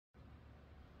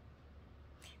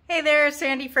Hey there,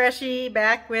 Sandy Freshy,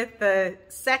 back with the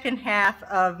second half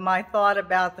of my thought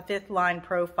about the fifth line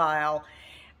profile.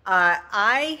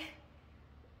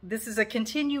 This is a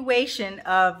continuation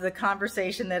of the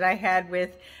conversation that I had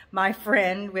with my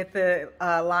friend with the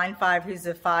line 5 who's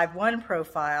a 5-1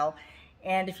 profile.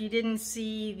 And if you didn't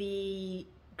see the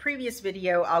previous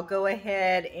video, I'll go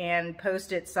ahead and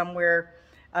post it somewhere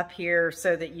up here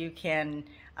so that you can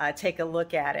take a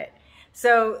look at it.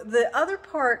 So the other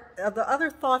part of the other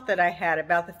thought that I had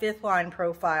about the fifth line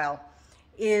profile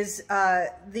is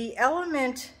the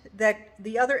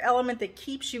other element that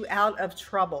keeps you out of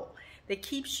trouble, that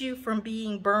keeps you from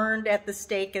being burned at the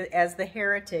stake as the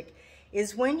heretic,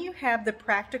 is when you have the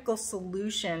practical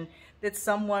solution that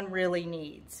someone really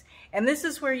needs. And this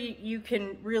is where you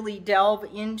can really delve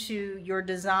into your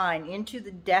design, into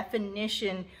the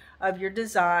definition of your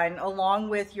design, along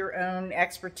with your own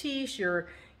expertise, your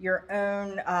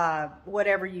own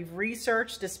whatever you've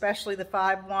researched, especially the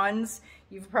 5-1s.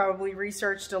 You've probably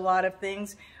researched a lot of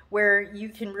things where you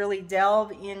can really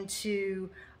delve into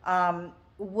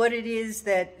what it is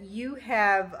that you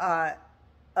have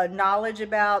a knowledge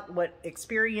about, what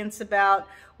experience about,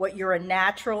 what you're a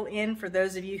natural in, for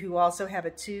those of you who also have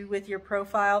a 2 with your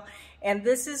profile. And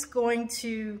this is going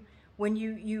to, when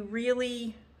you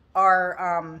really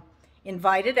are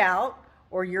invited out,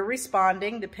 or you're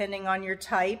responding, depending on your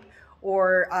type,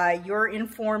 or you're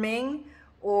informing,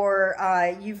 or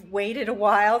you've waited a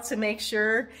while to make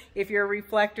sure, if you're a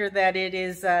reflector, that it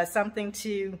is something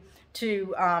to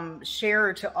share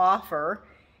or to offer.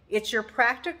 It's your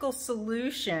practical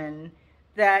solution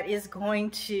that is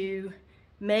going to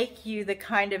make you the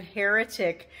kind of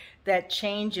heretic that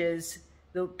changes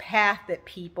the path that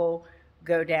people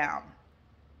go down.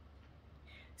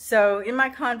 So in my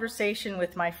conversation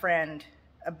with my friend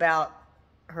about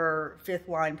her fifth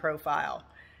line profile,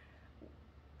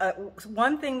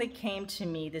 one thing that came to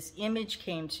me, this image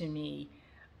came to me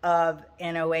of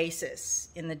an oasis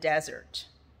in the desert.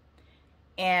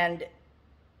 And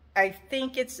I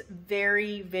think it's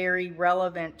very, very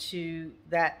relevant to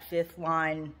that fifth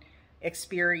line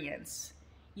experience.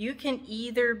 You can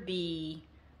either be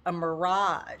a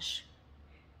mirage,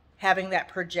 having that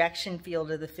projection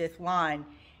field of the fifth line,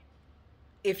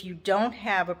 if you don't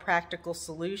have a practical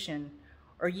solution,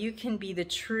 or you can be the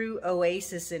true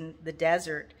oasis in the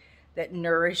desert that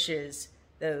nourishes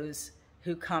those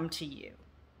who come to you.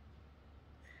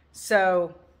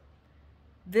 So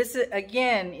this,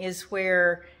 again, is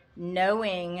where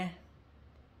knowing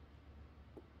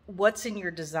what's in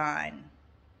your design,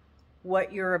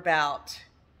 what you're about,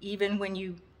 even when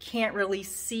you can't really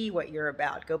see what you're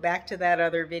about. Go back to that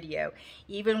other video.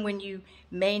 Even when you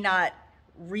may not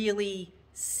really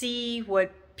see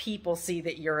what people see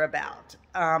that you're about.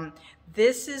 The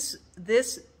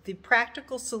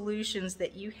practical solutions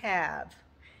that you have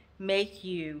make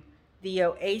you the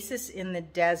oasis in the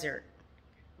desert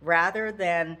rather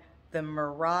than the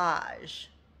mirage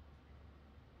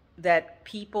that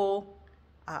people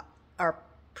are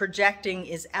projecting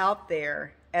is out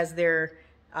there as their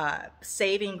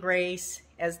saving grace,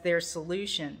 as their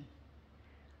solution.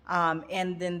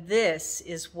 And then this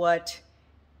is what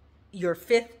your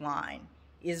fifth line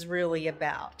is really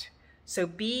about. So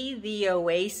be the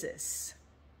oasis,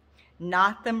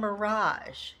 not the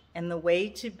mirage. And the way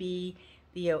to be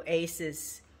the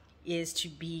oasis is to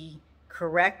be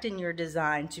correct in your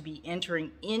design, to be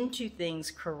entering into things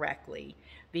correctly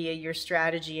via your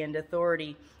strategy and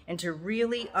authority, and to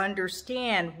really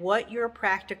understand what your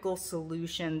practical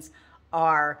solutions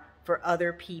are for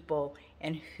other people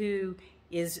and who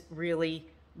is really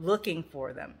looking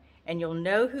for them. And you'll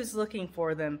know who's looking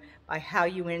for them by how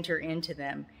you enter into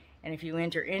them. And if you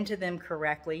enter into them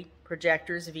correctly,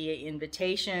 projectors via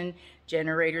invitation,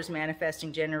 generators,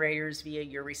 manifesting generators via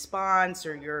your response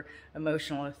or your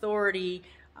emotional authority,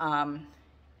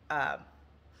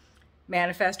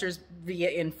 manifestors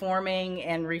via informing,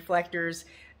 and reflectors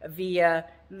via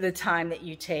the time that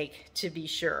you take to be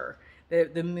sure,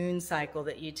 the moon cycle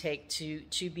that you take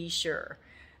to be sure,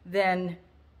 then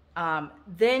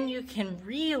you can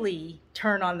really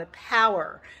turn on the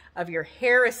power of your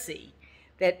heresy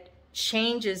that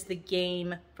changes the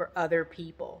game for other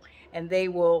people. And they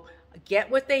will get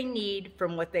what they need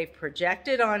from what they've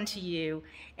projected onto you,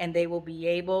 and they will be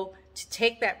able to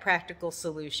take that practical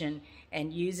solution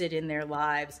and use it in their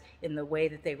lives in the way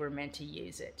that they were meant to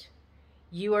use it.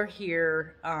 You are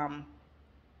here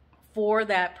for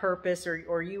that purpose,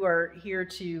 or you are here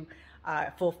to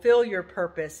fulfill your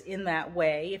purpose in that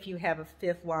way if you have a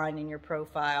fifth line in your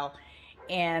profile.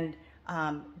 And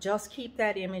just keep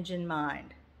that image in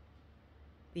mind.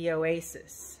 The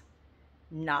oasis,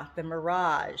 not the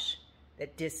mirage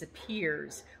that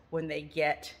disappears when they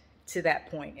get to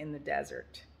that point in the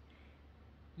desert.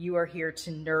 You are here to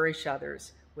nourish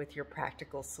others with your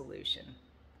practical solution.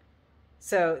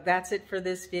 So that's it for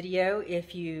this video.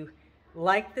 If you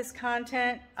like this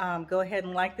content, go ahead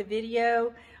and like the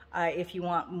video. If you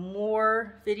want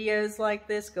more videos like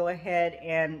this, go ahead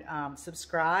and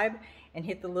subscribe and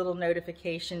hit the little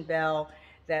notification bell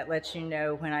that lets you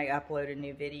know when I upload a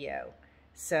new video.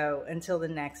 So until the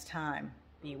next time,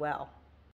 be well.